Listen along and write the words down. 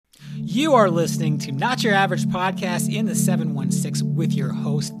You are listening to Not Your Average Podcast in the 716 with your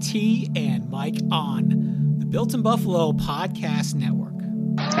host T and Mike on the Built in Buffalo Podcast Network.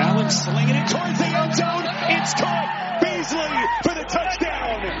 Allen slinging it towards the end zone. It's caught. Beasley for the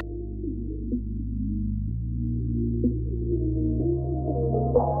touchdown.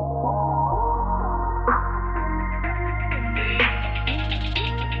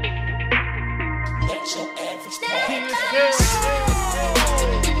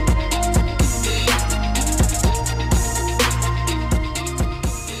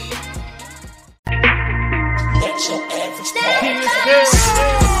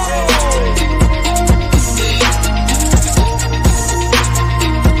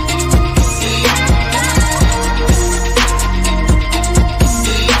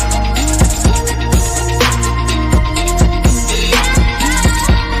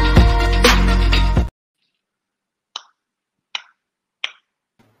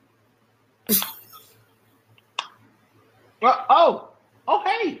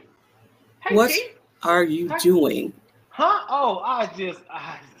 Hey. What Keith. are you doing? Huh? Oh,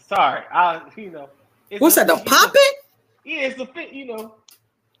 sorry. What's that, the popping? Yeah, it's a fit,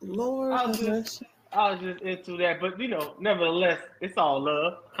 Lord I was just into that, but, nevertheless, it's all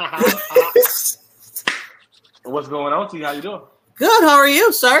love. What's going on, T? How you doing? Good. How are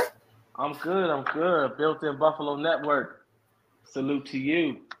you, sir? I'm good. Built in Buffalo Network. Salute to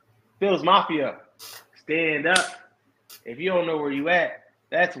you. Bills Mafia. Stand up. If you don't know where you at,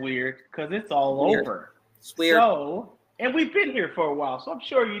 that's weird because it's all over. It's weird. So, and we've been here for a while, so I'm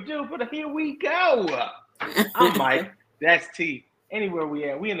sure you do, but here we go. I'm Mike. That's T. Anywhere we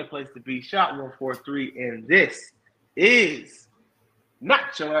at, we in the place to be. Shot 143, and this is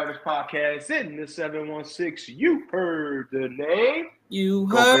Not Your Average Podcast in the 716. You heard the name. You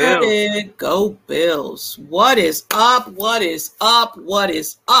heard it. Go Bills. What is up? What is up? What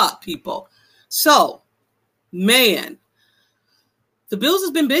is up, people? So, man, the Bills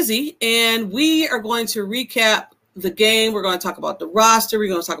has been busy, and we are going to recap the game. We're going to talk about the roster. We're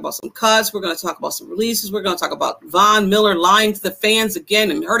going to talk about some cuts. We're going to talk about some releases. We're going to talk about Von Miller lying to the fans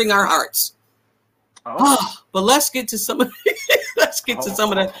again and hurting our hearts. But let's get to some of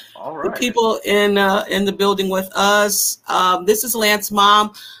the people in the building with us. This is Lance's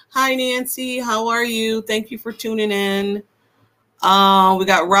mom. Hi, Nancy. How are you? Thank you for tuning in. We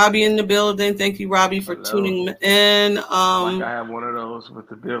got Robbie in the building. Thank you, Robbie, for tuning in. Like I have one of those with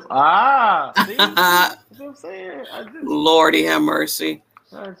the Bills. See? You know what I'm saying? Lordy have mercy.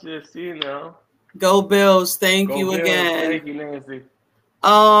 I just, Go Bills. Thank you again. Thank you, Nancy.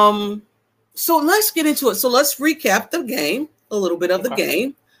 So let's get into it. So let's recap the game, a little bit of the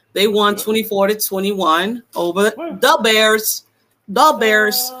game. They won 24-21 over the Bears. The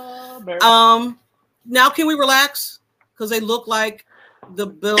Bears. Now can we relax? Because they look like the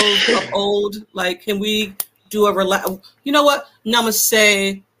Bills of old. Like, can we do a relax? You know what?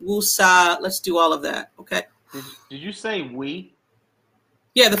 Namaste, woosah. Let's do all of that. Okay. Did you say we?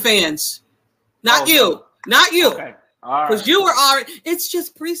 Yeah, the fans. Not you. No. Not you. Okay. All right. Because you were already. It's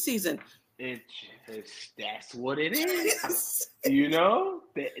just preseason. That's what it is.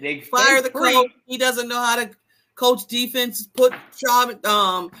 They fire the coach. He doesn't know how to coach defense. Put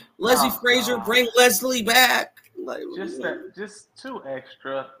Leslie Frazier. Bring Leslie back. Like, just too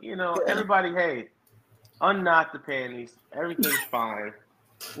extra. Everybody, hey, unknot the panties. Everything's fine.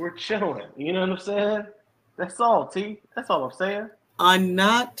 We're chilling. You know what I'm saying? That's all, T. That's all I'm saying.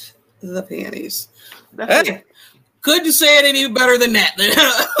 Unknot the panties. That's it. Couldn't say it any better than that.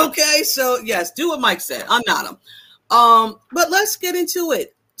 Okay, so yes, do what Mike said. Unknot them. But let's get into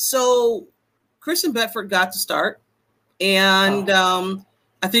it. So Christian Benford got to start, and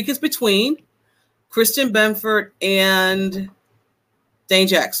I think it's between Christian Benford and Dane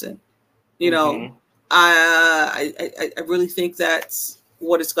Jackson. I really think that's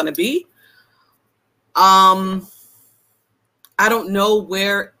what it's going to be. I don't know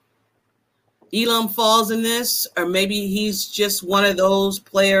where Elam falls in this, or maybe he's just one of those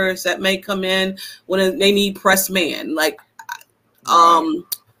players that may come in when they need press man. Oh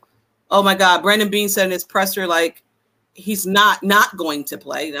my God, Brandon Beane said in his presser, like, he's not going to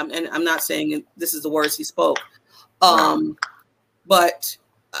play. And I'm not saying this is the words he spoke. But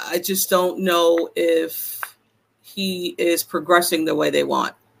I just don't know if he is progressing the way they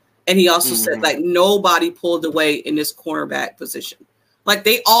want. And he also said, like, nobody pulled away in this cornerback position. Like,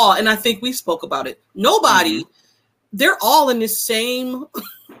 they all, and I think we spoke about it. Nobody, they're all in the same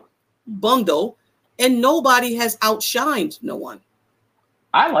bundle, and nobody has outshined no one.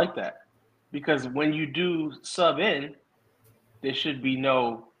 I like that, because when you do sub in, there should be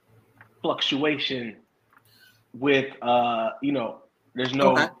no fluctuation with There's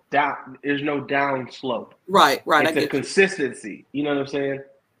no Okay. down. There's no down slope. Right. I It's a get you. consistency. You know what I'm saying?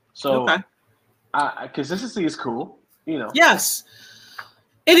 So, Okay. consistency is cool. You know. Yes,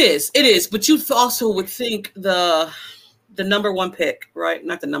 it is. It is. But you also would think the number one pick, right?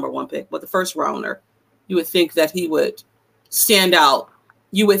 Not the number one pick, but the first rounder. You would think that he would stand out.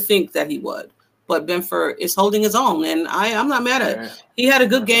 You would think that he would. But Benford is holding his own, and I'm not mad at it. He had a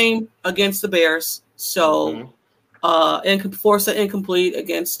good game against the Bears. So, forced an incomplete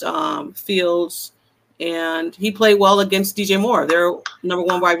against Fields, and he played well against DJ Moore, their number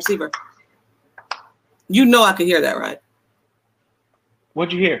one wide receiver. You know I could hear that, right?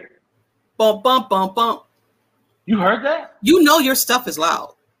 What'd you hear? Bump, bump, bump, bump. You heard that? You know your stuff is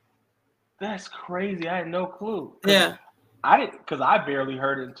loud. That's crazy. I had no clue. Yeah. I didn't, because I barely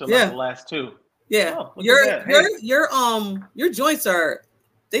heard it until Yeah. the last two. Yeah. Oh, look at that. Your joints are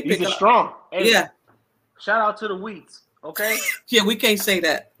they These pick are up. strong. Hey, Yeah. Shout out to the Wheats. Okay. Yeah, we can't say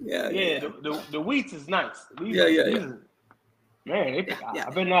that. Yeah. Yeah. The Wheats is nice. These, Yeah. Man, Yeah. I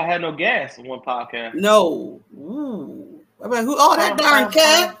better not have no gas in one podcast. No. Ooh. I mean, who? Oh, that darn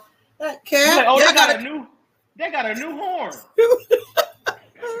cat. That cat. Like, oh, Yeah, they I got gotta- a new. They got a new horn.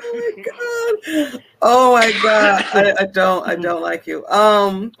 Oh my god. I don't like you.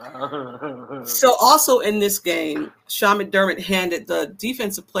 So also in this game, Sean McDermott handed the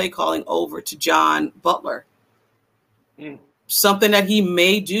defensive play calling over to John Butler. Something that he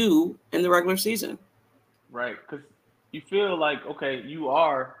may do in the regular season. Right, because you feel like, okay,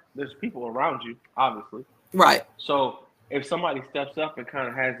 there's people around you, obviously. Right. So if somebody steps up and kind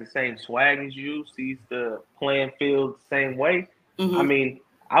of has the same swag as you, sees the playing field the same way, Mhm. I mean,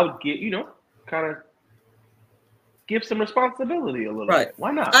 I would get, kind of give some responsibility a little Right. bit.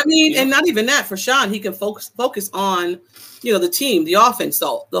 Why not? I mean, and not even that for Sean, he can focus on, the team, the offense,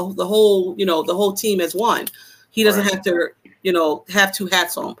 though, the whole team as one. He doesn't have to, have two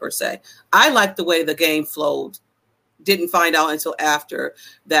hats on per se. I like the way the game flowed. Didn't find out until after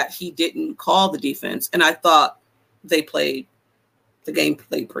that he didn't call the defense, and I thought the game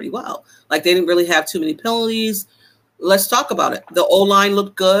played pretty well. Like they didn't really have too many penalties. Let's talk about it. The O-line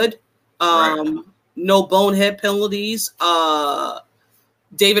looked good. Right. No bonehead penalties.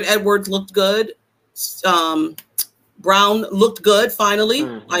 David Edwards looked good. Brown looked good finally.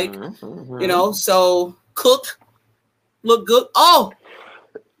 So Cook looked good. Oh,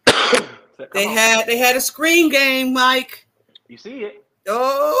 they had a screen game, Mike. You see it.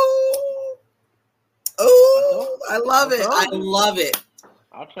 Oh, I love it. I love it.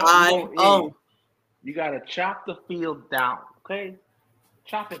 I'll tell you. You got to chop the field down, okay?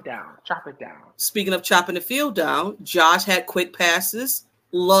 Chop it down. Speaking of chopping the field down, Josh had quick passes.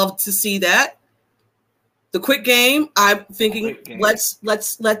 Love to see that. The quick game, I'm thinking let's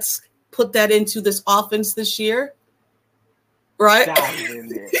put that into this offense this year. Right? Dive in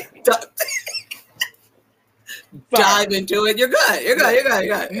there. Dive into it. You're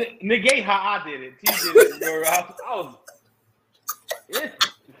good. Negate how I did it. T did it.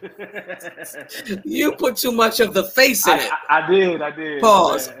 You put too much of the face in it. I did.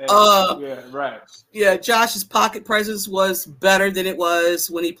 Pause. Yeah, right. Yeah, Josh's pocket presence was better than it was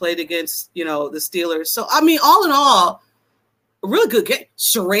when he played against, the Steelers. So, I mean, all in all, a really good game.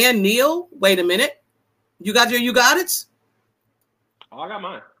 Sharan Neal, wait a minute. You got it? Oh, I got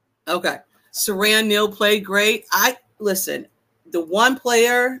mine. Okay. Sharan Neal played great. Listen, the one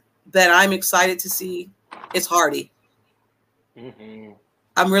player that I'm excited to see is Hardy. Mm-hmm.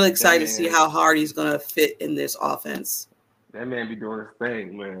 I'm really excited to see how Hardy's going to fit in this offense. That man be doing his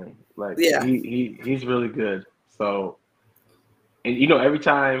thing, man. Like, yeah, he's really good. So, and every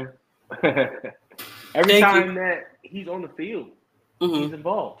time, that he's on the field, he's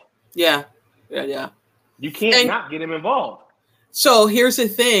involved. Yeah. You can't not get him involved. So here's the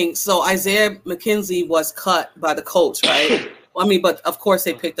thing. So Isaiah McKenzie was cut by the Colts, right? But of course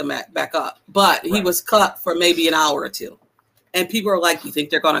they picked him back up. But he was cut for maybe an hour or two. And people are like, you think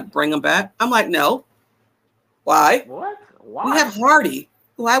they're going to bring him back? I'm like, no. Why? What? Why? We have Hardy.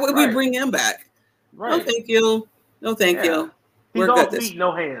 Why would we bring him back? Right. No, thank you. He's We're all good. feet,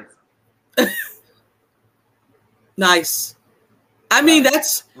 no hands. Nice. I mean,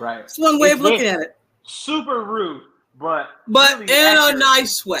 that's one way of looking at it. Super rude, but really in accurate. A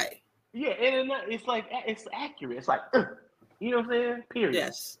nice way. Yeah, it's like it's accurate. It's like, you know what I'm saying? Period.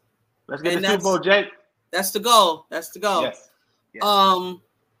 Yes. Let's get the Super Bowl, Jake. That's the goal. Yes.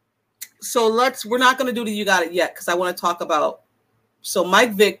 So we're not going to do the You Got It yet because I want to talk about. So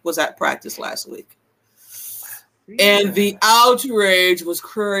Mike Vick was at practice last week, and the outrage was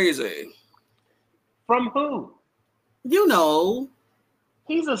crazy. From who?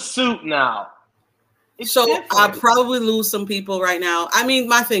 He's a suit now. So I probably lose some people right now. I mean,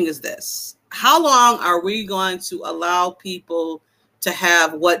 my thing is this. How long are we going to allow people to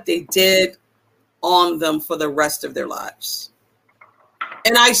have what they did on them for the rest of their lives?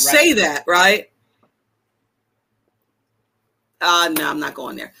 And I say that, right? No, I'm not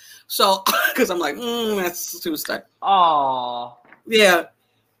going there. So, because I'm like, that's too stuck. Oh, yeah.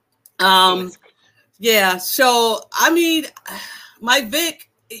 Yeah. So, I mean, Mike Vick,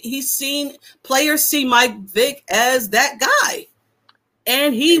 players see Mike Vick as that guy.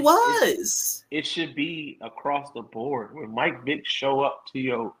 And he was. It should be across the board. When Mike Vick show up to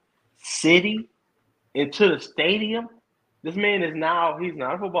your city, into the stadium, this man he's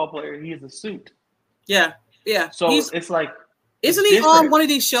not a football player. He is a suit. Yeah. Yeah. So it's like, isn't he on one of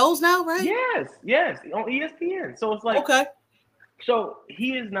these shows now, right? Yes, on ESPN. So it's like, okay. So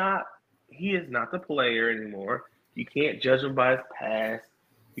he is not the player anymore. You can't judge him by his past.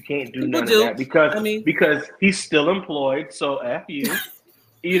 You can't do none of that because he's still employed. So F you,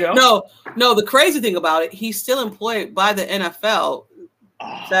 you know. No. The crazy thing about it, he's still employed by the NFL.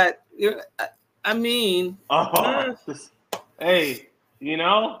 Hey,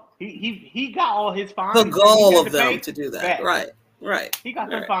 he got all his fines. The goal of them to do that, back. Right. He got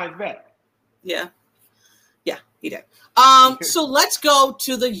their fines back. Yeah, he did. So let's go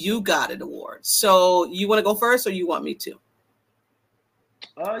to the You Got It Awards. So you want to go first, or you want me to?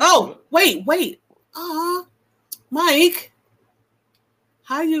 Wait. Mike,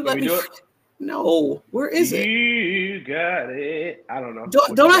 how you let me? No, where is it? You got it. I don't know.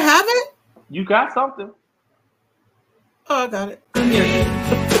 Don't I have it? You got something. Oh, I got it. Here.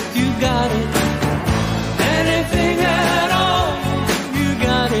 You got it. Anything at all. You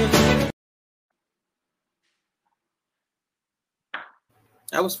got it.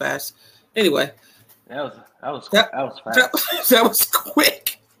 That was fast. Anyway. That was fast. That was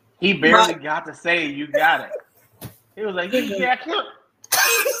quick. He barely got to say you got it. He was like, yeah,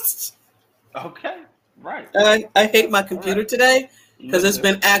 okay, right. I hate my computer today because it's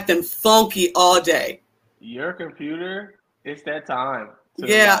been acting funky all day. Your computer, it's that time.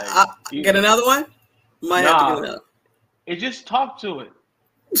 Get another one? Might have to get another. It just talk to it.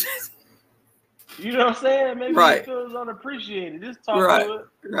 You know what I'm saying? Maybe it feels unappreciated. Just talk to it.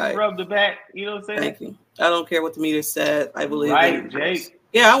 Right. Rub the back. You know what I'm saying? Thank you. I don't care what the meter said. I believe Jake.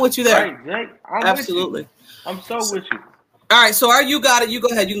 Yeah, I'm with you there. Right, Jake. I'm absolutely. I'm so with you. All right, so You Got It. You go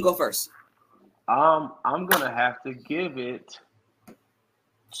ahead. You can go first. I'm gonna have to give it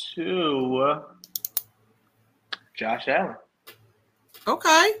to Josh Allen.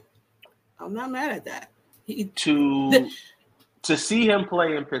 Okay, I'm not mad at that. To see him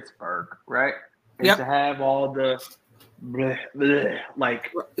play in Pittsburgh, right? And to have all the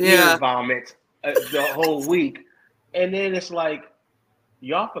ear vomit the whole week, and then it's like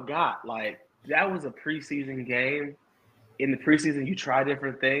y'all forgot, like that was a preseason game. In the preseason, you try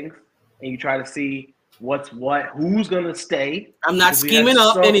different things and you try to see what's what, who's gonna stay. I'm not scheming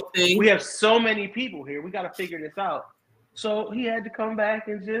up anything. We have so many people here. We got to figure this out. So he had to come back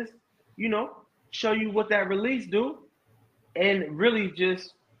and just, show you what that release do, and really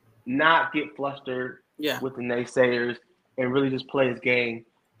just not get flustered with the naysayers and really just play his game.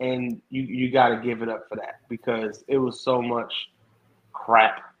 And you got to give it up for that because it was so much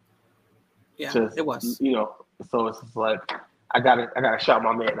crap. Yeah, it was. So it's just like I gotta shout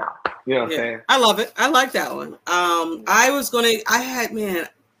my man out. You know what I'm saying? I love it. I like that one. I was gonna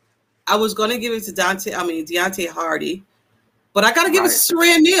give it to Deontay Hardy, but I gotta give it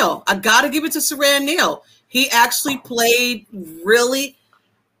to Siran Neal. He actually played really,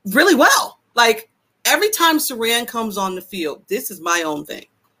 really well. Like every time Siran comes on the field, this is my own thing.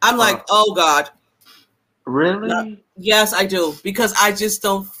 I'm like, oh God. Really? No, yes, I do. Because I just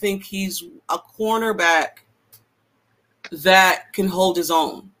don't think he's a cornerback that can hold his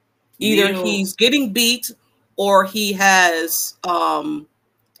own. Either he's getting beat or he has an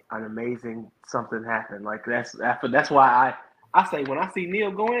amazing something happened. Like that's why I say when I see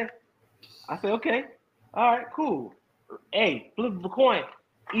Neal go in, I say, okay, all right, cool. Hey, flip the coin.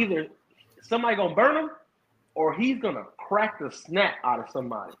 Either somebody gonna burn him or he's gonna crack the snap out of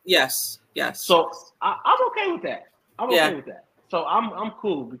somebody. Yes. So I'm okay with that. Okay with that. So I'm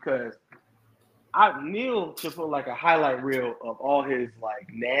cool because Neal should put like a highlight reel of all his like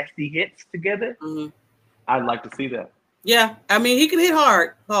nasty hits together. Mm-hmm. I'd like to see that. Yeah, I mean he can hit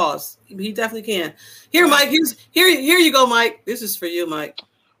hard. Pause. He definitely can. Here, Mike. Here you go, Mike. This is for you, Mike.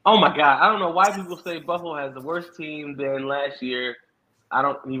 Oh my God! I don't know why people say Buffalo has the worst team than last year. I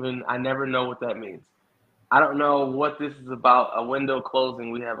never know what that means. I don't know what this is about. A window closing.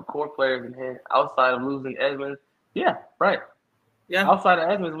 We have a core players in here outside of losing Edmonds. Yeah, right. Yeah. Outside of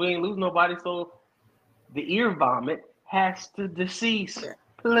Edmonds, we ain't lose nobody. So the ear vomit has to decease. Yeah.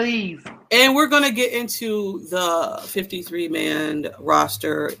 Please. And we're going to get into the 53-man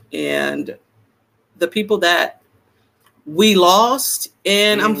roster and the people that we lost.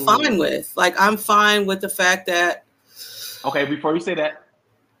 And I'm fine with. Like, I'm fine with the fact that. Okay, before you say that,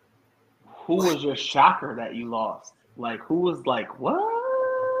 who was your shocker that you lost? Like, who was like, what?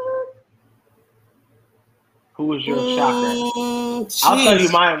 Who was your shocker? I'll tell you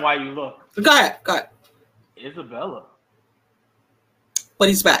mine while you look. Go ahead. Isabella. But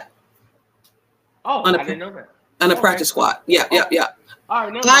he's back. Oh, I didn't know that. On the practice squad. Yeah.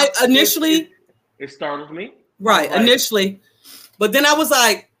 All right, I initially. It startled me. Right, Like, initially. But then I was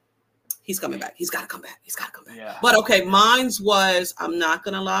like, he's coming back. He's got to come back. Yeah. But okay, mine's was, I'm not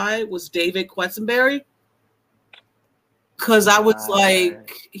going to lie, was David Questenberry. Because I was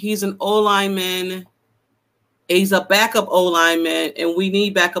like, he's an O-lineman. He's a backup O-lineman, and we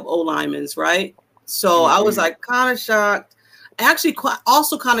need backup O-linemen, right? So I was like kind of shocked. Actually,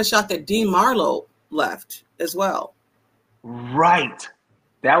 also kind of shocked that Dean Marlowe left as well. Right.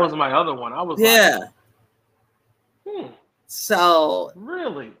 That was my other one. I was like, So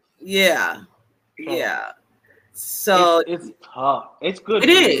really? Yeah. So it's tough. It's good. It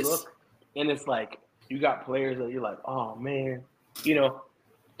is. Look, and it's like you got players that you're like, oh man,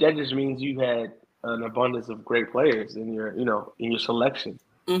 that just means you had an abundance of great players in your, in your selection.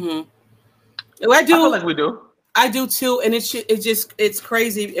 Mm-hmm. I feel like we do. I do too, and it's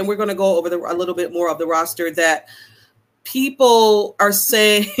crazy. And we're going to go over a little bit more of the roster that people are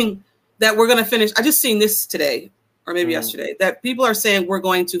saying that we're going to finish. I just seen this today, or maybe yesterday, that people are saying we're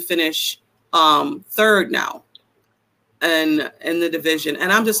going to finish third now, in the division.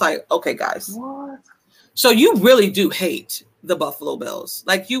 And I'm just like, okay, guys. What? So you really do hate the Buffalo Bills.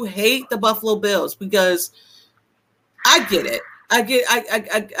 Like, you hate the Buffalo Bills because I get it. I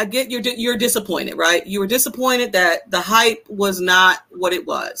get you're disappointed, right? You were disappointed that the hype was not what it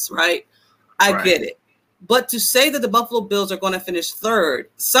was, right? I get it. But to say that the Buffalo Bills are going to finish third,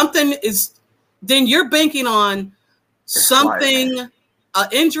 then you're banking on something, an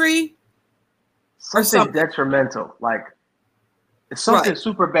injury, or something detrimental. Like, it's something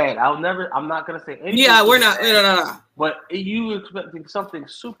super bad. I'm not going to say anything. Yeah, we're not. No. But you expecting something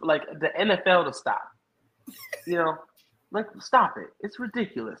super, like the NFL to stop. Like, stop it. It's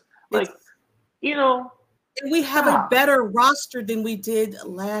ridiculous. Like, we have a better roster than we did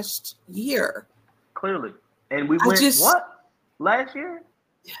last year. Clearly. And we went, last year?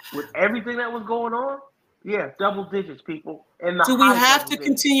 With everything that was going on? Yeah, double digits, people. Do we have to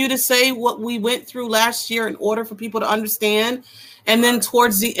continue to say what we went through last year in order for people to understand? And then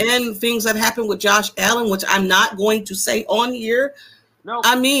towards the end, things that happened with Josh Allen, which I'm not going to say on here. No.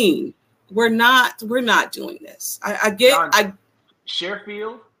 I mean, we're not doing this. I get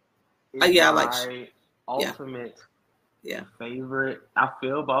Sherfield is my ultimate favorite. I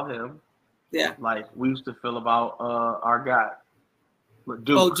feel about him. Yeah. Like we used to feel about our guy.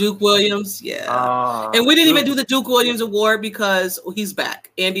 Duke. Duke Williams. Yeah. And we didn't even do the Duke Williams Award because he's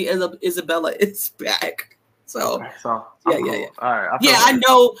back. Andy Isabella is back. So cool. Yeah. All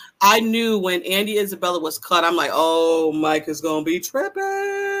right. I knew when Andy Isabella was cut, I'm like, oh, Mike is gonna be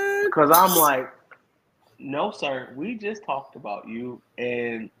tripping. Because I'm like, no, sir. We just talked about you,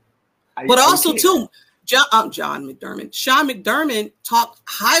 and John McDermott, Sean McDermott talked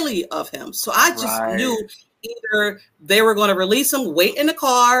highly of him. So I just knew either they were going to release him, wait in the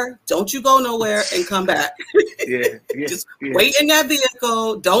car, don't you go nowhere, and come back. Just wait in that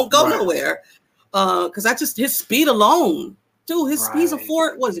vehicle, don't go nowhere. Because his speed alone, dude, his speed's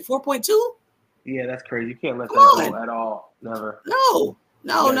 4.2? Yeah, that's crazy. You can't let that go at all. Never. No.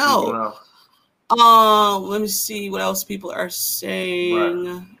 Let me see what else people are saying.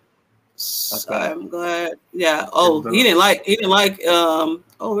 Right. I'm glad. Yeah. Oh, he didn't like.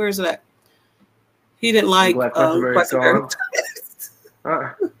 Where is it at? He didn't like. I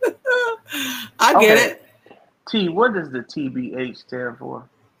get it. T, what does the TBH stand for?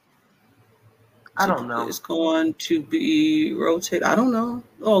 I don't know. It's going to be rotate. I don't know.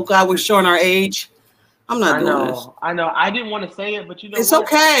 Oh God, we're showing our age. I'm not doing this. I know. I didn't want to say it, but it's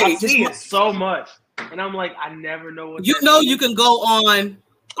okay. I see it so much, and I'm like, I never know what. You can go on.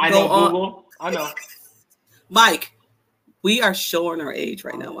 Google. I know. Mike, we are showing our age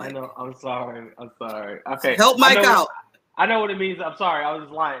right now, Mike. I know. I'm sorry. Okay. Help Mike out. I know what it means. I'm sorry. I was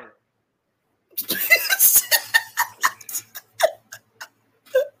just lying.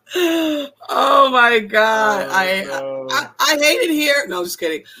 Oh my God. I hate it here. No, just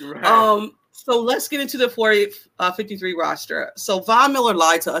kidding. Right. So let's get into the 53 roster. So Von Miller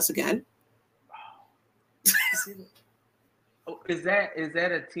lied to us again. Is that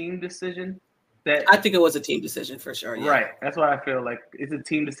a team decision? that I think it was a team decision for sure. Yeah. right. That's why I feel like it's a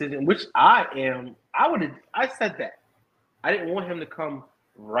team decision, which I said that. I didn't want him to come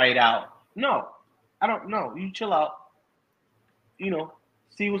right out. No, I don't know. You chill out.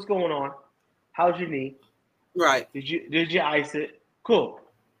 See what's going on. How's your knee? Right. Did you ice it? Cool.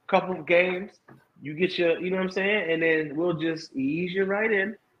 Couple of games, you get your, you know what I'm saying? And then we'll just ease you right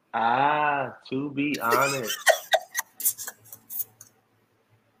in. To be honest.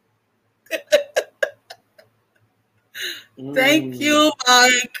 Thank you,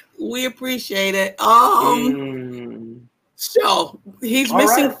 Mike. We appreciate it. So he's All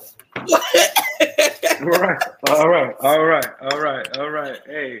missing. Right. All right.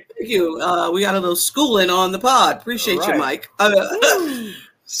 Hey. Thank you. We got a little schooling on the pod. Appreciate you, Right. Mike.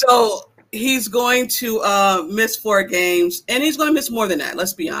 So he's going to miss 4 games, and he's going to miss more than that.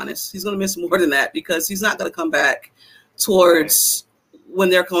 Let's be honest. He's going to miss more than that because he's not going to come back towards when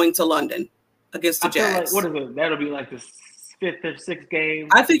they're going to London against the I feel Jags. like, what is it? That'll be like the 5th or 6th game.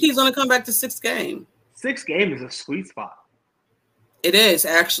 I think he's going to come back to 6th game. 6th game is a sweet spot. It is,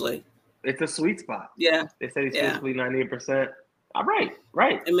 actually. It's a sweet spot. Yeah. They said he's Yeah. physically 98%. All right.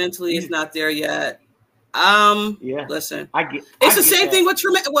 Right. And mentally, he's not there yet. Yeah. Listen. It's the same thing with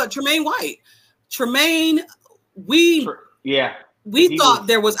Tremaine White. Tremaine, we thought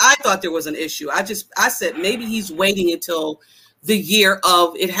there was. I thought there was an issue. I said maybe he's waiting until the year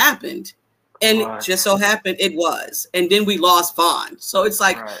of it happened, and just so happened it was. And then we lost Vaughn. So it's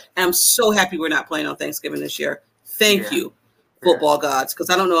like I'm so happy we're not playing on Thanksgiving this year. Thank you, football gods, because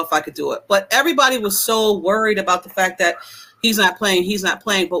I don't know if I could do it. But everybody was so worried about the fact that he's not playing.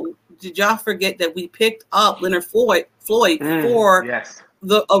 But did y'all forget that we picked up Leonard Floyd for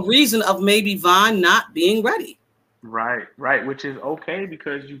a reason of maybe Vaughn not being ready? Right, which is okay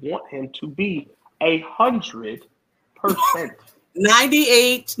because you want him to be 100%.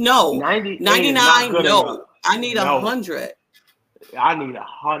 98, no. 99, no. Enough. I need 100. I need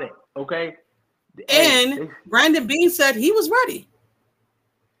 100, okay? And Brandon Beane said he was ready.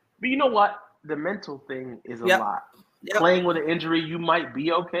 But you know what? The mental thing is a lot. Playing with an injury, you might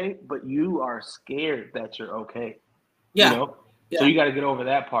be okay, but you are scared that you're okay. Yeah. You know? So you got to get over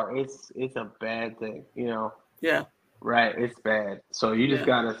that part. It's a bad thing, you know? Yeah. Right. It's bad. So you just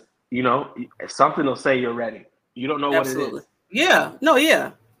got to, something will say you're ready. You don't know what it is. Yeah. No,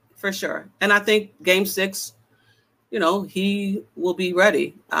 yeah, for sure. And I think game 6, he will be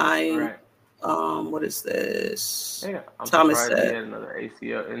ready. What is this? Yeah, I'm Thomas surprised said he had another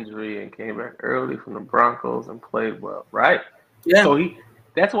ACL injury and came back early from the Broncos and played well, right? Yeah. So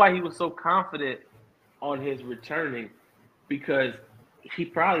that's why he was so confident on his returning, because he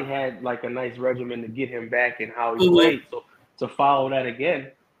probably had like a nice regimen to get him back and how he played. So to follow that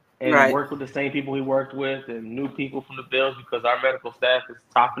again and work with the same people he worked with and new people from the Bills, because our medical staff is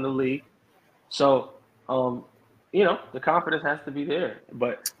top in the league. So, the confidence has to be there.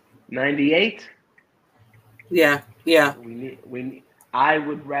 But 98. Yeah. I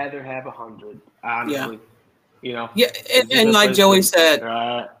would rather have 100, honestly. Yeah. And like Joey said.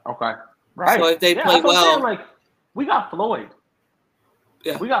 Okay. Right. So if they play well. We got Floyd.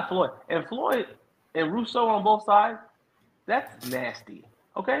 Yeah. We got Floyd. And Floyd and Rousseau on both sides, that's nasty.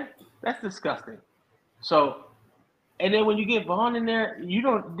 Okay? That's disgusting. So, and then when you get Vaughn in there,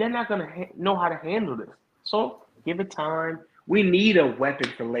 they're not going to know how to handle this. So, give it time. We need a weapon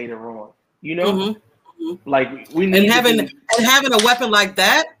for later on. You know? Like, we need having a weapon like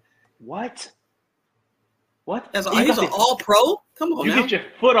that. What? He's an all-pro? Come on, you now. get your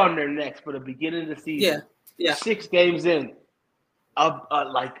foot on their necks for the beginning of the season. Yeah. 6 games in,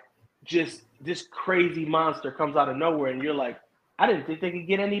 just this crazy monster comes out of nowhere, and you're like, I didn't think they could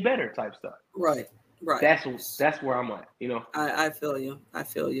get any better type stuff. Right. That's where I'm at. I feel you.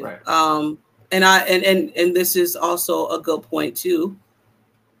 Right. And this is also a good point too.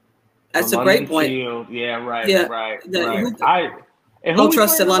 That's a great point. Field. Yeah. Right. Yeah. Right. Don't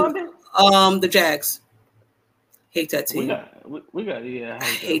trust in London. The Jags. Hate that team. We got. Yeah. I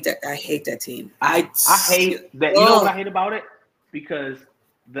hate that team. I hate that. You know what I hate about it? Because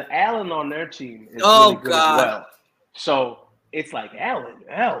the Allen on their team is really good as well. So it's like Allen.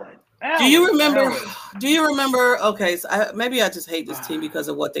 Do you remember? Okay, so maybe I just hate this team because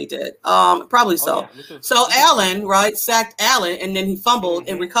of what they did. Probably so. So Allen, sacked Allen, and then he fumbled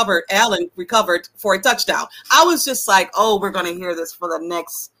and recovered. Allen recovered for a touchdown. I was just like, oh, we're going to hear this for the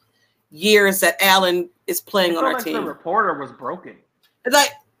next years that Allen is playing on our team. The reporter was broken. It's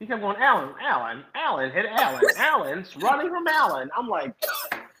like he kept going, Allen, hit Allen, Allen's running from Allen. I'm like,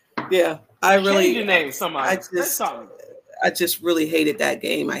 yeah, I really change your name, somebody. I just really hated that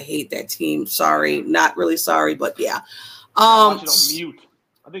game. I hate that team. Sorry, not really sorry, but yeah. Watch it on mute.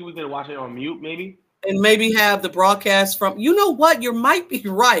 I think we could watch it on mute, maybe. And maybe have the broadcast from. You know what? You might be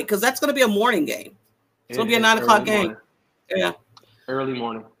right because that's going to be a morning game. It's going to be a 9 o'clock game. Morning. Yeah, early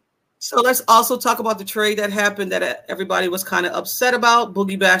morning. So let's also talk about the trade that happened that everybody was kind of upset about.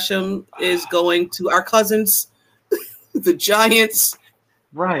 Boogie Basham is going to our cousins, the Giants.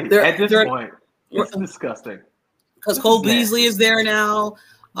 Right. At this point, it's disgusting. Because Cole Beasley is there now.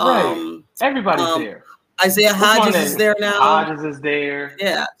 Right. Everybody's there. Isaiah Hodgins is there now. Hodgins is there.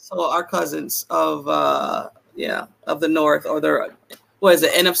 Yeah. So our cousins of the North, or their, what is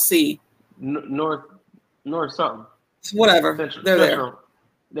it, NFC? North something. Whatever. Central. They're Central.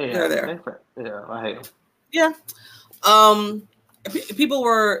 there. They're there. Yeah, I hate them. Yeah. People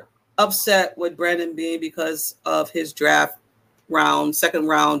were upset with Brandon Beane because of his second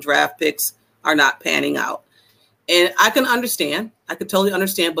round draft picks are not panning out. And I can understand. I could totally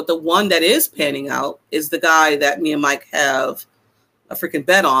understand. But the one that is panning out is the guy that me and Mike have a freaking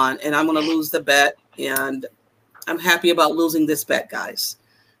bet on. And I'm going to lose the bet. And I'm happy about losing this bet, guys.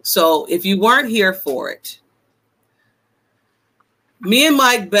 So if you weren't here for it, me and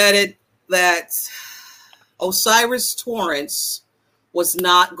Mike betted that Osiris Torrance was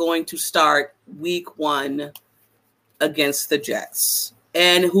not going to start week 1 against the Jets.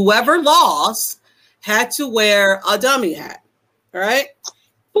 And whoever lost had to wear a dummy hat. All right?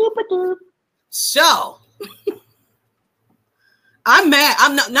 So I'm mad.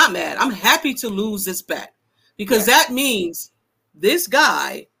 I'm not mad. I'm happy to lose this bet because that means this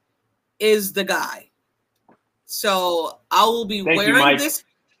guy is the guy. So I will be wearing this.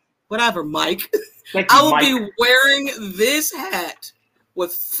 Whatever, Mike. I will be wearing this hat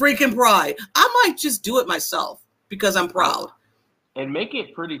with freaking pride. I might just do it myself because I'm proud. And make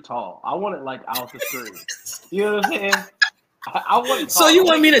it pretty tall. I want it like out the screen. You know what I'm saying? I want it. So you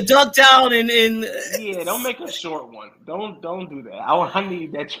want me to duck down and yeah, don't make a short one. Don't do that. I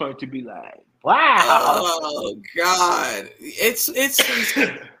need that joint to be like, wow. Oh God. It's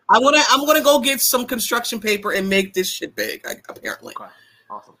I'm gonna go get some construction paper and make this shit big, apparently. Okay.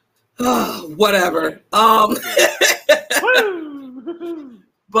 Awesome. Whatever.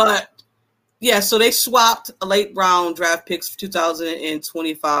 But yeah, so they swapped a late round draft picks for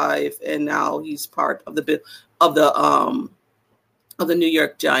 2025, and now he's part of the New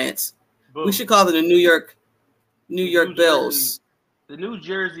York Giants. Boom. We should call them the New York Bills. The New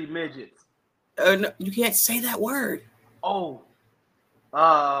Jersey Midgets. No, you can't say that word. Oh.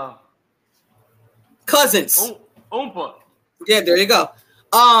 Cousins. Oompa. Yeah, there you go.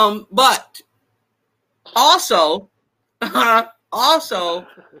 But also,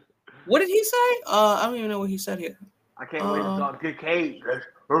 what did he say? I don't even know what he said here. I can't wait to talk good cage.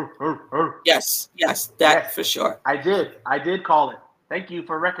 Yes, that for sure. I did call it. Thank you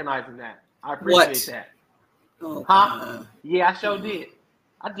for recognizing that. I appreciate that. Oh, huh? Yeah, I sure did.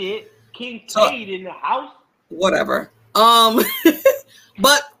 I did. King Cade in the house. Whatever.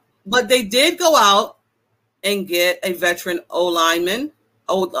 But they did go out and get a veteran O-lineman.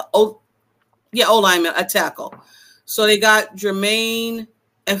 O-lineman, a tackle. So they got Jermaine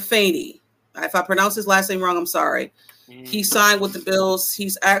Afeni. If I pronounce his last name wrong, I'm sorry. He signed with the Bills.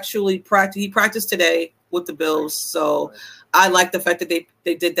 He's actually practiced today with the Bills. So I like the fact that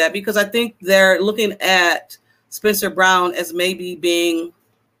they did that because I think they're looking at Spencer Brown as maybe being,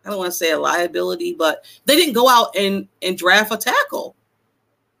 I don't want to say a liability, but they didn't go out and draft a tackle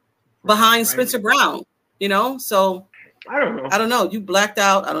behind Spencer Brown, you know? So I don't know. You blacked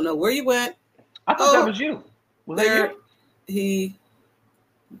out. I don't know where you went. I thought that was you. Was that you?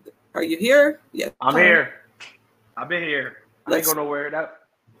 Are you here? Yeah. I'm here. I've been here. I ain't go nowhere. That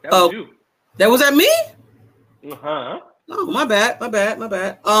was you. That was at me? Uh-huh. Oh, my bad.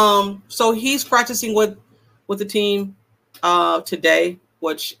 So he's practicing with the team today,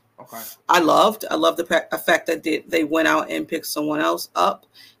 which I loved. I love the fact that they went out and picked someone else up.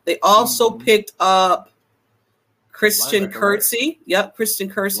 They also picked up Christian Kirksey. Yep, Christian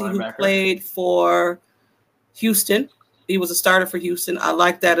Kirksey, who played for Houston. He was a starter for Houston. I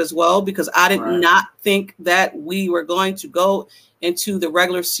like that as well because I did not think that we were going to go into the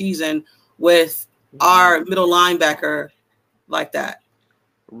regular season with our middle linebacker like that.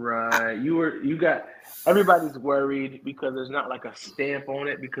 Right. You got everybody's worried because there's not like a stamp on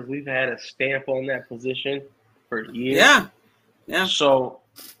it because we've had a stamp on that position for years. Yeah. So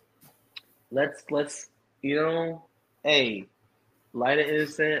let's hey, light an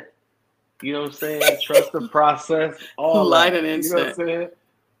incense. You know what I'm saying? Trust the process. Light an incense. You know what I'm saying?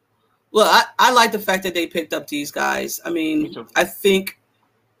 Well, I like the fact that they picked up these guys. I mean, I think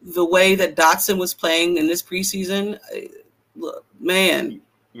the way that Dotson was playing in this preseason, look, man.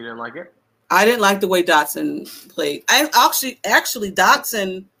 You didn't like it? I didn't like the way Dotson played. I actually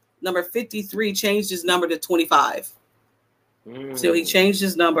Dotson, number 53, changed his number to 25. So he changed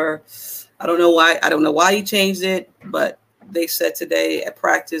his number. I don't know why. I don't know why he changed it, but they said today at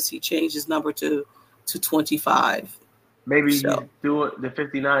practice he changed his number to 25. Maybe So. you do it. The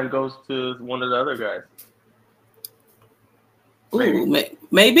 59 goes to one of the other guys. Ooh,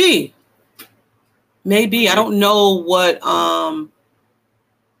 maybe. I don't know what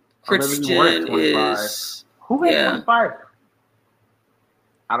Christian is. Who had 25?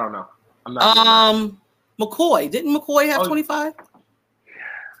 I don't know. I'm not. McCoy. Didn't McCoy have 25?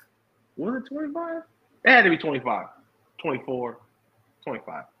 Was it 25? It had to be 25. 24.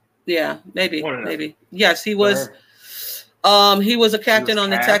 25. Yeah, maybe. Yes, he was. He was a captain on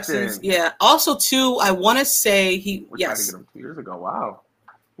the Texans. Yeah. Also, too, I want to say We're trying to get him 2 years ago. Wow.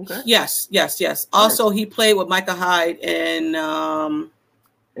 Okay. Yes. Also, he played with Micah Hyde in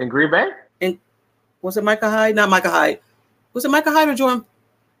Green Bay? Was it Micah Hyde? Not Micah Hyde. Was it Micah Hyde or Jordan?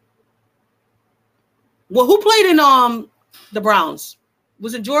 Well, who played in the Browns?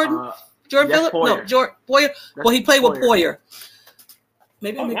 Was it Jordan? Jordan Phillips? No, Jordan Poyer. Well, he played with Poyer.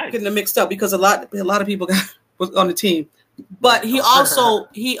 Maybe I'm getting them mixed up because a lot of people was on the team. But he also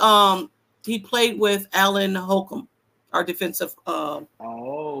he played with Alan Holcomb, our defensive our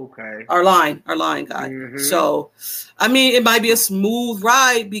line guy. Mm-hmm. So I mean it might be a smooth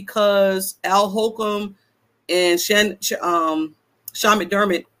ride because Al Holcomb and Sean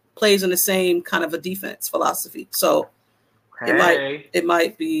McDermott plays in the same kind of a defense philosophy. So it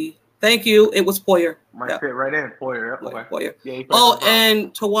might be. Thank you. It was Poyer. Might fit right in. Poyer. Okay. Poyer. Yeah,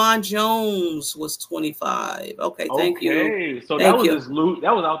 and Tawan Jones was 25. Okay, thank you. Okay, so that was just loose.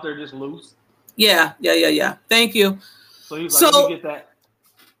 That was out there just loose. Yeah. Thank you. So he was like, let me get that.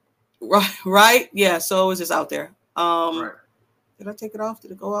 Right. Yeah. So it was just out there. Right. Did I take it off? Did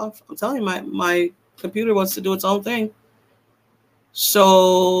it go off? I'm telling you, my computer wants to do its own thing.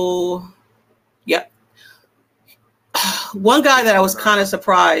 So, yeah. One guy that I was kind of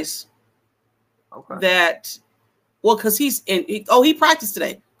surprised that, well, because he practiced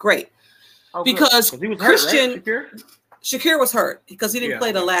today. Great. Because he was Christian, hurt, right? Shakir was hurt because he didn't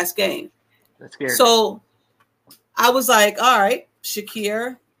play the last game. That's scary. So I was like, all right,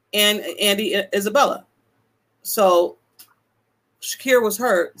 Shakir and Andy Isabella. So Shakir was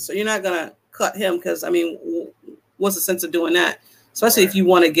hurt, so you're not going to cut him because, I mean, what's the sense of doing that? Especially if you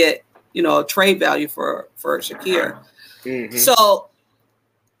want to get, a trade value for Shakir. Mm-hmm. So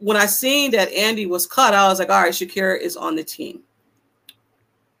when I seen that Andy was cut, I was like, all right, Shakir is on the team.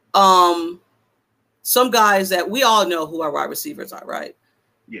 Some guys that we all know who our wide receivers are, right?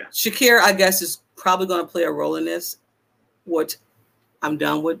 Yeah. Shakir, I guess, is probably going to play a role in this, which I'm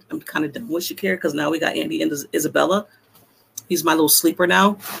done with. I'm kind of done with Shakir because now we got Andy and Isabella. He's my little sleeper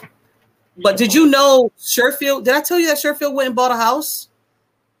now. But did you know Sherfield? Did I tell you that Sherfield went and bought a house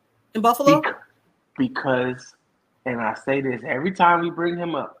in Buffalo? Because, and I say this every time we bring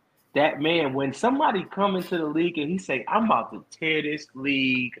him up, that man, when somebody come into the league and he say, I'm about to tear this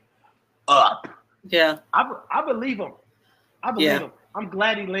league up. Yeah. I believe him. I believe him. I'm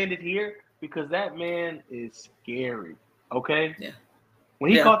glad he landed here because that man is scary. Okay? Yeah.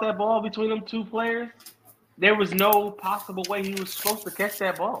 When he caught that ball between them two players, there was no possible way he was supposed to catch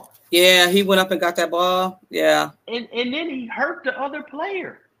that ball. Yeah, he went up and got that ball. Yeah. And then he hurt the other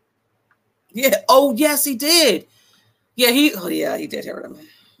player. Yeah. Oh, yes, he did. Yeah, he did hurt him.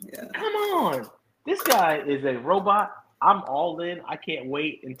 Yeah. Come on. This guy is a robot. I'm all in. I can't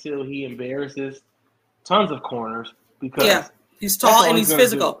wait until he embarrasses tons of corners because he's tall and he's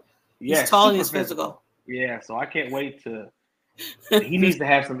physical. Yeah, he's tall and he's physical. Yeah, so I can't wait to. He needs to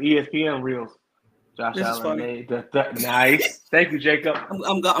have some ESPN reels. Josh this Allen made nice. Thank you, Jacob.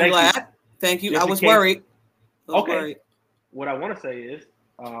 I'm glad. Thank you. I was worried. Okay. What I want to say is,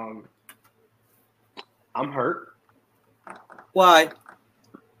 I'm hurt. Why?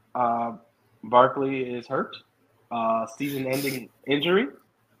 Barkley is hurt. Season-ending injury,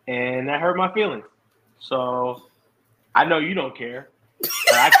 and that hurt my feelings. So I know you don't care,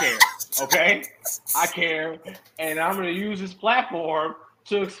 but I care. Okay, I care, and I'm going to use this platform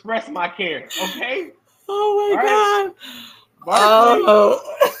to express my care. Okay. Oh my God.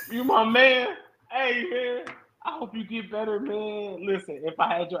 Barkley, you my man. Hey man, I hope you get better, man. Listen, if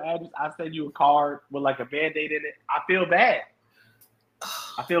I had your address, I'd send you a card with like a Band-Aid in it. I feel bad.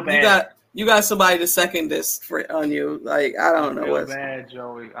 You got somebody to second this on you. Like, I don't know. I feel bad,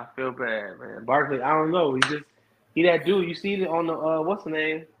 Joey. I feel bad, man. Barkley, I don't know. He that dude. You see it on the what's the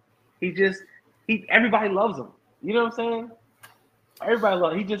name? Everybody loves him. You know what I'm saying? Everybody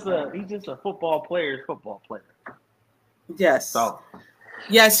loves him. He's just a football player. Yes. So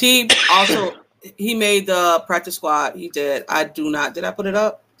Yes, he made the practice squad. He did. I do not. Did I put it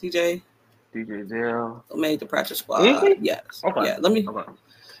up, DJ? DJ Dale Made the practice Is squad. he? Yes. Okay. Yeah. Let me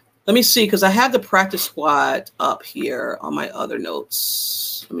Okay. see because I have the practice squad up here on my other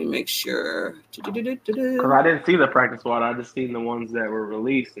notes. Let me make sure. Because I didn't see the practice squad. I just seen the ones that were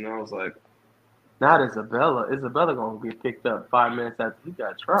released, and I was like, not Isabella. Isabella gonna get picked up 5 minutes after he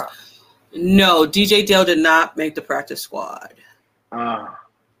got dropped. No, DJ Dale did not make the practice squad.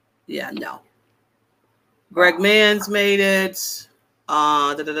 Yeah, no. Greg Mans made it.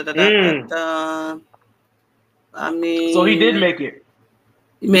 I mean, So he did make it.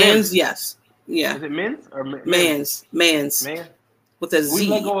 Mans, yes. Yeah. Is it Mins or Mans. Man, With a we Z.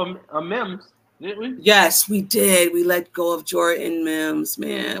 let go of Mims, didn't we? Yes, we did. We let go of Jordan Mims,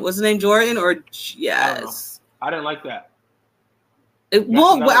 man. What's his name, Jordan? Or yes. I didn't like that.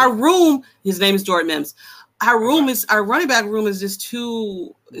 Well, our room, his name is Jordan Mims. Our running back room is just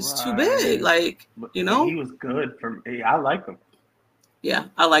too big. Like, you know? He was good for me. I like him. Yeah,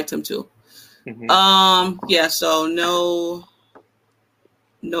 I liked him too. Mm-hmm. Yeah, so no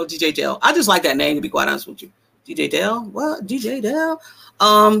DJ Dale. I just like that name, to be quite honest with you. DJ Dale? What? DJ Dale?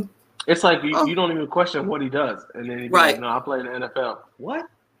 It's like you don't even question what he does. And then he'd be Right. like, no, I play in the NFL. What?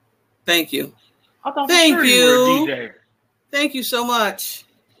 Thank you. I thought Thank for sure you were a DJ. Thank you so much.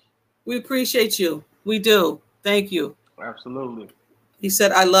 We appreciate you. We do. Thank you. Absolutely. He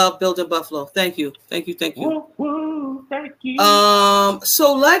said, I love Building Buffalo. Thank you. Thank you. Thank you. Woo, woo, thank you.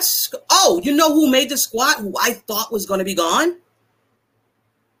 So let's, you know who made the squad who I thought was going to be gone?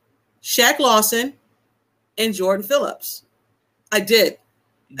 Shaq Lawson and Jordan Phillips. I did.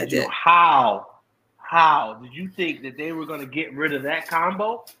 How did you think that they were going to get rid of that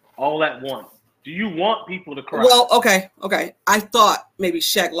combo all at once? Do you want people to cry? Well, okay. I thought maybe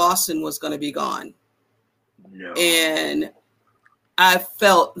Shaq Lawson was going to be gone. No. And I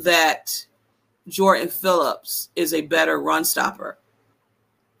felt that Jordan Phillips is a better run stopper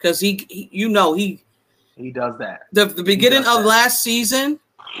because he does that. The beginning of last season,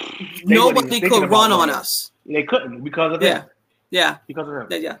 nobody could run on us. They couldn't because of him. Yeah. Because of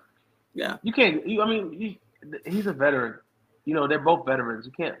him. Yeah. You can't. He's a veteran. You know, they're both veterans.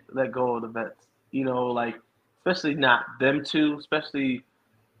 You can't let go of the vets. You know, like especially not them two. Especially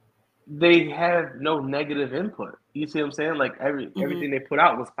they have no negative input. You see what I'm saying? Like everything they put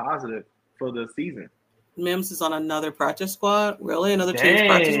out was positive for the season. Mims is on another practice squad. Really, another team's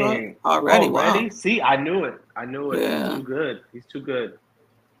practice squad already. Wow. See, I knew it. Yeah. He's too good. He's too good.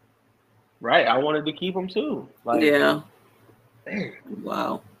 Right. I wanted to keep him too. Like, yeah. Dang.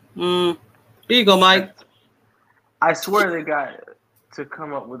 Wow. Here you go, Mike. I swear they got to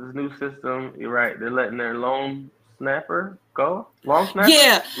come up with this new system. You're right. They're letting their lone snapper go. Long snapper?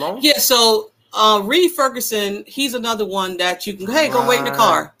 Yeah. Long? Yeah. So Reed Ferguson, he's another one that you can, go wait in the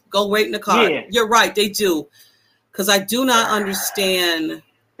car. Go wait in the car. Yeah. You're right. They do. Because I do not understand.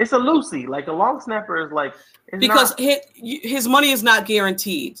 It's a Lucy. Like a long snapper is like. Because his money is not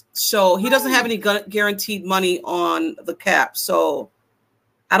guaranteed. So he doesn't have any guaranteed money on the cap. So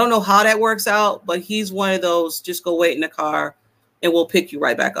I don't know how that works out, but he's one of those, just go wait in the car and we'll pick you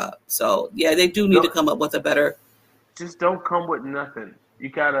right back up. So, yeah, they do need to come up with a better. Just don't come with nothing. You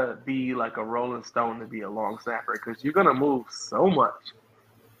got to be like a Rolling Stone to be a long snapper because you're going to move so much.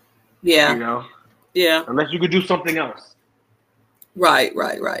 Yeah. You know? Yeah. Unless you could do something else. Right.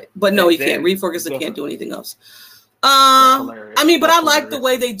 But no, he can't. Reed Ferguson can't do anything else. I mean, but I like the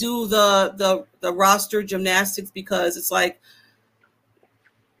way they do the roster gymnastics because it's like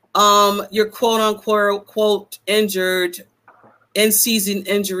you're quote unquote injured, in season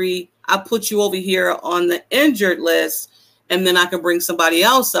injury. I put you over here on the injured list, and then I can bring somebody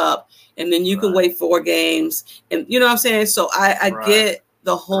else up, and then you can wait 4 games, and you know what I'm saying. So I get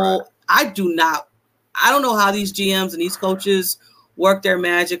the whole. I don't know how these GMs and these coaches work their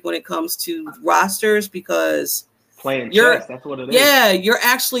magic when it comes to rosters because playing chess, that's what it is. Yeah, you're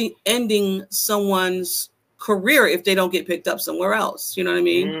actually ending someone's career if they don't get picked up somewhere else. You know what I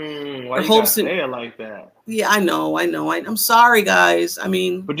mean? Why you gotta say it like that? Yeah, I know. I'm sorry, guys. I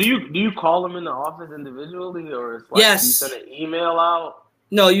mean, but do you call them in the office individually, or it's like you send an email out?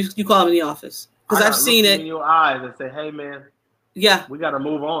 No, you call them in the office because I've seen it in your eyes and say, "Hey, man, yeah, we got to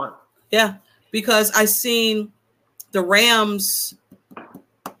move on." Yeah, because I seen the Rams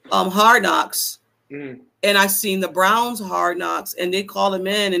Hard Knocks, and I seen the Browns Hard Knocks, and they call them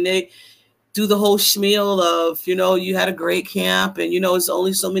in and they do the whole schmeal of, you had a great camp, and it's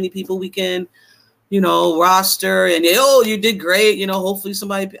only so many people we can, roster, and you did great, hopefully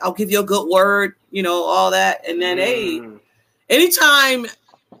I'll give you a good word, all that, and then hey, anytime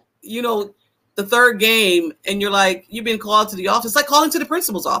the third game and you're like, you've been called to the office. It's like calling to the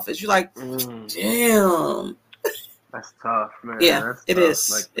principal's office. You're like, damn. That's tough, man. Yeah, That's it tough. is.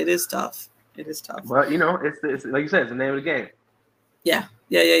 Like, It is tough. It is tough. but you know, it's like you said, it's the name of the game. Yeah.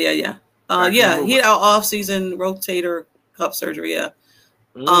 He had our off-season rotator cuff surgery. Yeah.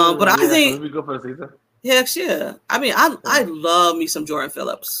 But I think so we go for the season. Heck yeah. I mean, I love me some Jordan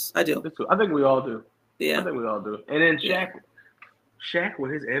Phillips. I do. I think we all do. Yeah. I think we all do. And then Shaq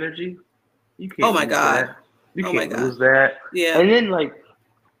with his energy, you can't. Oh my God. That. You Oh my can't God. lose that. Yeah. And then like,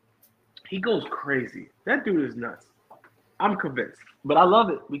 he goes crazy. That dude is nuts. I'm convinced, but I love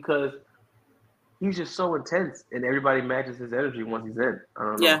it because he's just so intense, and everybody matches his energy once he's in. I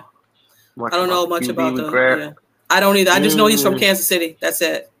don't know. Yeah. I don't know much QB about with the. Kraft. Yeah. I don't either. I just know he's from Kansas City. That's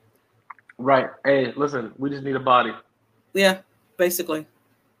it. Right. Hey, listen, we just need a body. Yeah. Basically.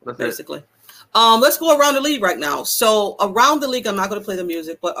 That's Basically. Let's go around the league right now. So around the league, I'm not going to play the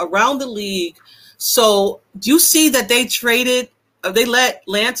music, but around the league. So do you see that they traded? They let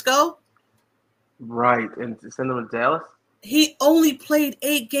Lance go? Right. And send him to Dallas? He only played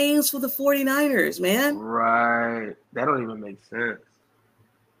 8 games for the 49ers, man. Right. That don't even make sense.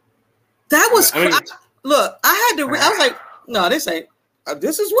 That was I mean- look. I had to. I was like, no, this ain't.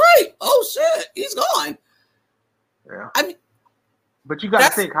 This is right. Oh shit, he's gone. Yeah. I mean, But you got to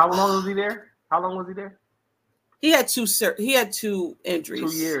That's- think, how long was he there? How long was he there? he had two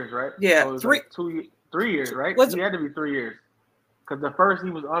injuries. 2 years, right? Yeah, So it was 3 like 3 years, right? Was- He had to be 3 years. Because the first he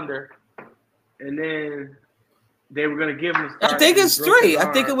was under, and then they were going to give him the start. I think and he it's broke 3. his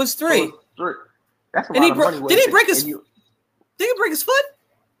I think arm. it was So 3. it's 3. That's a And lot he of broke. money. Did he break wasted. his? Did he break his foot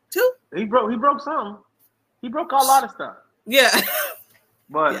too? He broke something. He broke a lot of stuff. Yeah.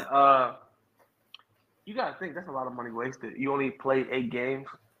 But you got to think, that's a lot of money wasted. You only played 8 games,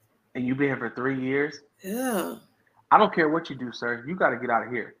 and you've been here for 3 years. Yeah. I don't care what you do, sir. You got to get out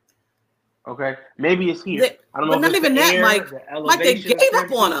of here. Okay? Maybe it's here. I don't know. But if not it's even the that, air, Mike. the Mike, they elevation gave of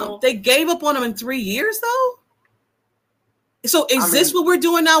up on him. Francisco. They gave up on him in 3 years, though. So is this what we're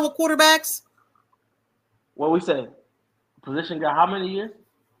doing now with quarterbacks? What we say? Position got how many years?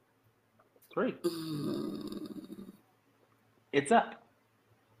 3. It's up.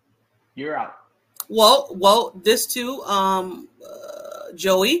 You're out. Well, this too,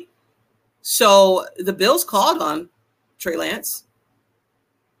 Joey. So the Bills called on Trey Lance.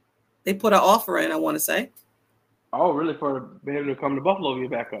 They put an offer in, I want to say. Oh, really? For him to come to Buffalo, get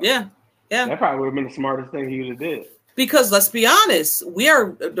back up? Yeah. That probably would have been the smartest thing he would have did. Because let's be honest,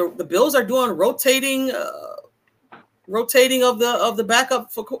 the Bills are doing rotating of the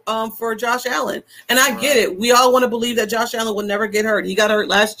backup for Josh Allen, and I get it. We all want to believe that Josh Allen will never get hurt. He got hurt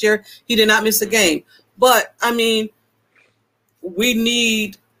last year. He did not miss a game. But I mean, we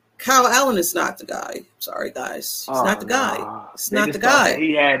need. Kyle Allen is not the guy. Sorry, guys. He's not the guy. No. It's They not just the thought guy. that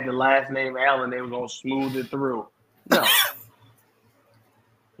he had the last name Allen. They were gonna smooth it through. No.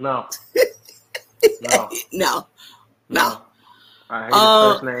 No. No. No. I hate his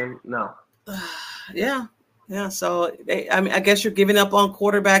first name. No. Yeah. So I guess you're giving up on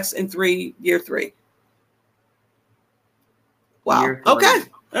quarterbacks in year 3. Wow. Year 3. Okay.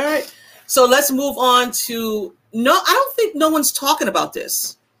 All right. So let's move on to I don't think no one's talking about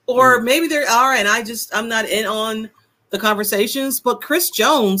this, or maybe there are, and I'm not in on the conversations. But Chris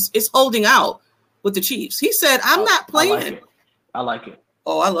Jones is holding out with the Chiefs. He said, "I'm not playing." I like it.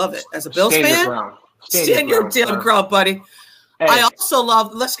 Oh, I love it. As a Bills Stand your fan, ground. stand your damn ground, buddy. Hey. I also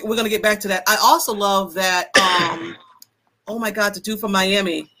love. We're gonna get back to that. I also love that. Oh my God, the dude from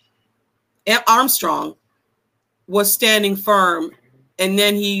Miami, Armstrong, was standing firm, and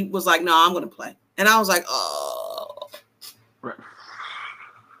then he was like, "No, I'm gonna play." And I was like, "Oh, Right.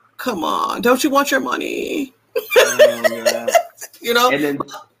 come on! Don't you want your money?" Yeah. You know.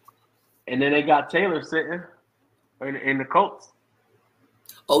 And then they got Taylor sitting in the Colts.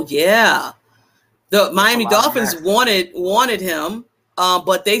 Oh yeah, the Miami lot of Dolphins max. wanted him,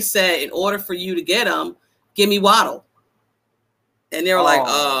 but they said in order for you to get him, give me Waddle. And they were like,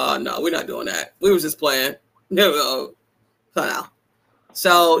 "Oh no, we're not doing that. We was just playing." No.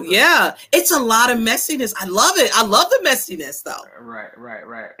 So yeah, it's a lot of messiness. I love it. I love the messiness though. Right.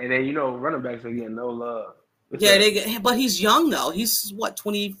 And then running backs are getting no love. Yeah, but he's young though. He's what,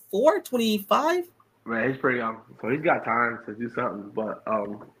 24, 25? Right, he's pretty young, so he's got time to do something. But I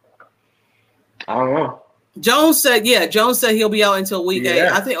don't know. Jones said he'll be out until week 8.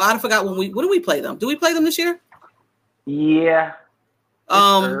 Yeah. I forgot when do we play them? Do we play them this year? Yeah.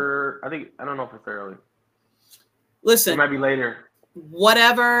 I don't know if it's early. Listen, It might be later.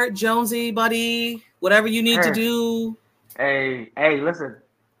 whatever, Jonesy, buddy, whatever you need to do, Hey, listen.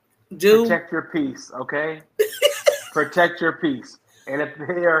 do. Protect your peace, okay? Protect your peace. And if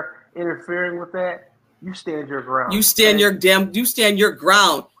they are interfering with that, you stand your ground. You stand your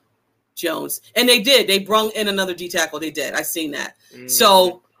ground, Jones. And they did. They brung in another D tackle. They did. I seen that.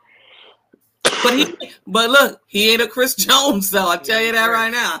 So, but look, he ain't a Chris Jones though. I'll tell you that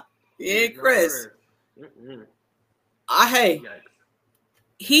right now. He ain't Chris.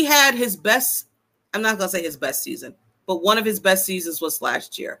 He had his best. I'm not gonna say his best season, but one of his best seasons was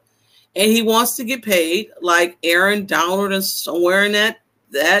last year, and he wants to get paid like Aaron Donald and somewhere in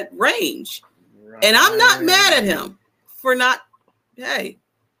that range. Right. And I'm not mad at him for not. Hey,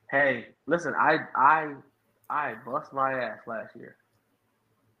 listen, I bust my ass last year.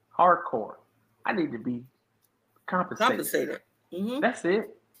 Hardcore. I need to be compensated. Mm-hmm. That's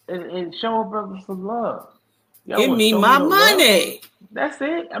it. And show a brother some love. Give me my money. Love. That's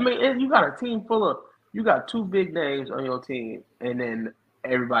it. I mean, you got a team full of, you got two big names on your team, and then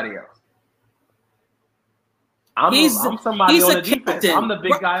everybody else. I'm somebody on the defense. I'm the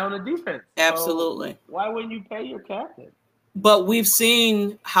big guy on the defense. Absolutely. So why wouldn't you pay your captain? But we've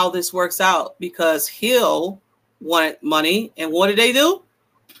seen how this works out because Hill wanted money, and what did they do?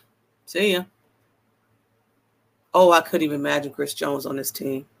 See ya. Oh, I couldn't even imagine Chris Jones on this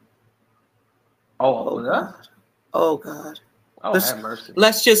team. Oh, God. Oh, God. Oh, have mercy.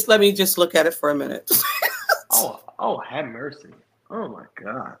 Let me just look at it for a minute. oh, have mercy. Oh my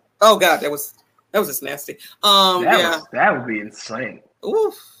God. Oh God, that was just nasty. That would be insane.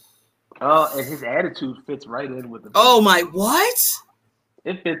 Oof. Oh, and his attitude fits right in with the. Oh my, what?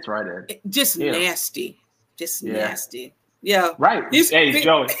 It fits right in. Nasty. Just nasty. Yeah. Right.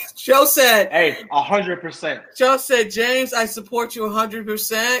 Joey. Joe said. 100%. Joe said, James, I support you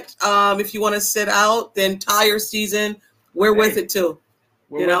 100%. If you want to sit out the entire season, we're with it too.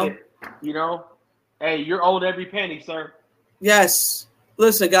 Hey, you're owed every penny, sir. Yes.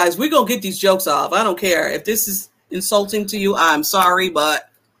 Listen, guys, we're going to get these jokes off. I don't care. If this is insulting to you, I'm sorry, but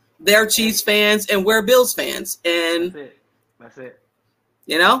they're Chiefs fans and we're Bills fans. And That's it.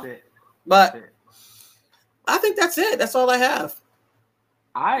 That's it. But I think that's it. That's all I have.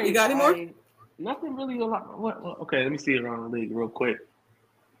 You got any more? Nothing really. Okay, let me see around the league real quick.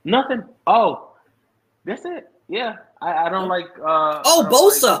 Nothing. Oh, that's it. Yeah, I don't like.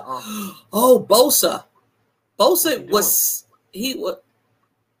 Bosa. Bosa. Bosa was.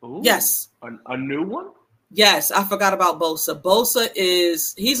 Yes. A new one? Yes, I forgot about Bosa.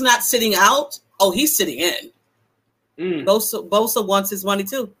 He's not sitting out. Oh, he's sitting in. Bosa wants his money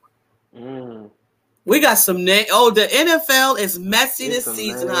too. We got some name. Oh, the NFL is messy this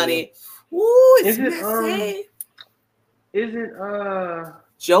season, honey. Ooh, it's messy. Is it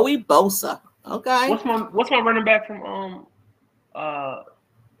Joey Bosa? Okay. What's my running back from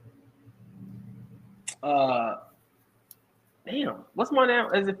damn, what's my name?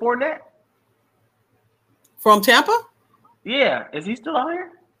 Is it Fournette? From Tampa? Yeah. Is he still out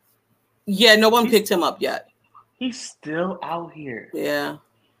here? Yeah, no one picked him up yet. He's still out here. Yeah.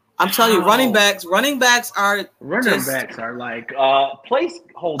 I'm telling you, running backs are like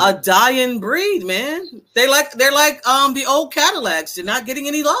placeholders. A dying breed, man. They're like the old Cadillacs. They're not getting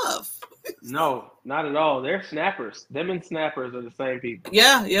any love. No, not at all. They're snappers. Them and snappers are the same people.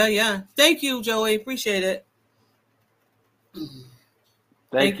 Yeah. Thank you, Joey. Appreciate it.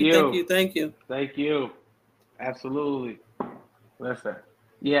 Thank you. Thank you. Absolutely. Listen.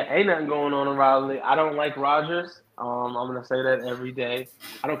 Yeah, ain't nothing going on in Raleigh. I don't like Rodgers. I'm gonna say that every day.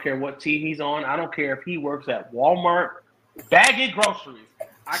 I don't care what team he's on. I don't care if he works at Walmart bagging groceries.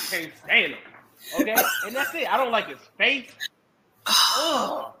 I can't stand him. Okay, and that's it. I don't like his face.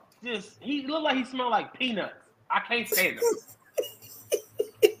 He looked like he smelled like peanuts. I can't stand him.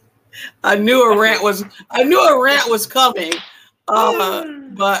 I knew a rant was coming.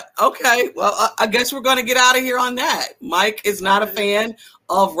 But okay, well, I guess we're gonna get out of here on that. Mike is not a fan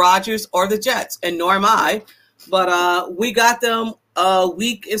of Rodgers or the Jets, and nor am I. But we got them a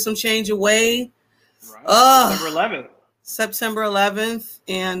week and some change away. Right. September 11th,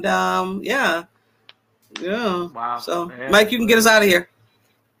 and yeah. Wow. So, man, Mike, you can get us out of here.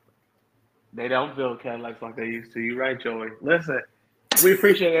 They don't build Cadillacs like they used to. You're right, Joey. Listen, we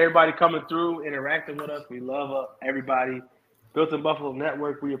appreciate everybody coming through, interacting with us. We love everybody. Built in Buffalo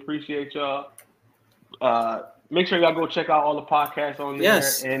Network, we appreciate y'all. Make sure y'all go check out all the podcasts on there.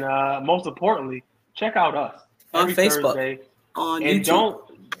 Yes. And most importantly, check out us on every Facebook, Thursday. on and YouTube.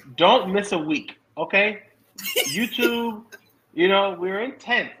 Don't miss a week, okay? YouTube, we're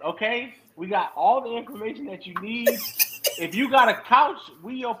intense, okay? We got all the information that you need. If you got a couch,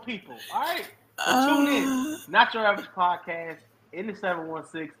 we your people, all right? So tune in. Not Your Average Podcast in the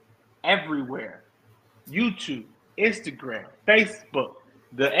 716 everywhere. YouTube, Instagram, Facebook,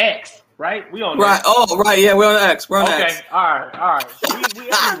 the X, right? We on Right. X. Oh, right. Yeah, we're on X. We're on Okay. X. All right. We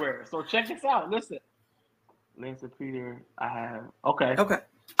everywhere. So check this out. Listen. Lance and Peter, I have. Okay. Okay.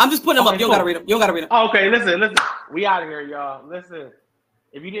 I'm just putting them up. You don't gotta read them. You don't gotta read them. Oh, okay, listen. We out of here, y'all. Listen.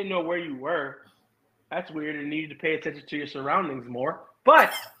 If you didn't know where you were, that's weird and you need to pay attention to your surroundings more.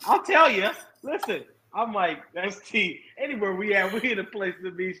 But I'll tell you, listen, I'm like, that's T. Anywhere we at, we in a place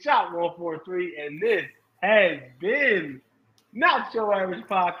to be. Shot 143, and this has been Not Your Average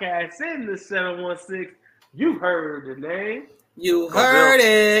Podcast in the 716. You heard the name. You heard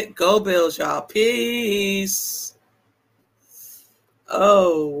it. Go Bills, y'all. Peace.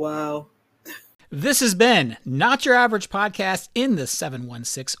 Oh, wow. This has been Not Your Average Podcast in the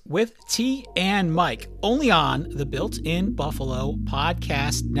 716 with T and Mike, only on the Built-in Buffalo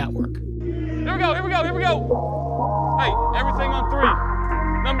Podcast Network. Here we go. Hey, everything on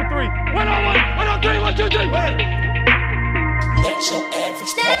 3. Number 3. 1 on 1. 1 on 3. 1, 2, 3. Not your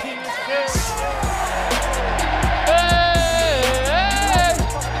average podcast.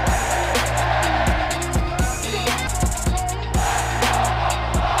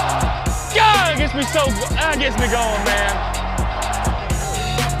 That gets me going, man.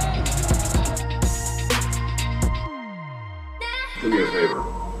 Do me a favor.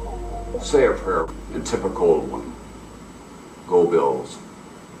 Say a prayer in typical one. Go Bills.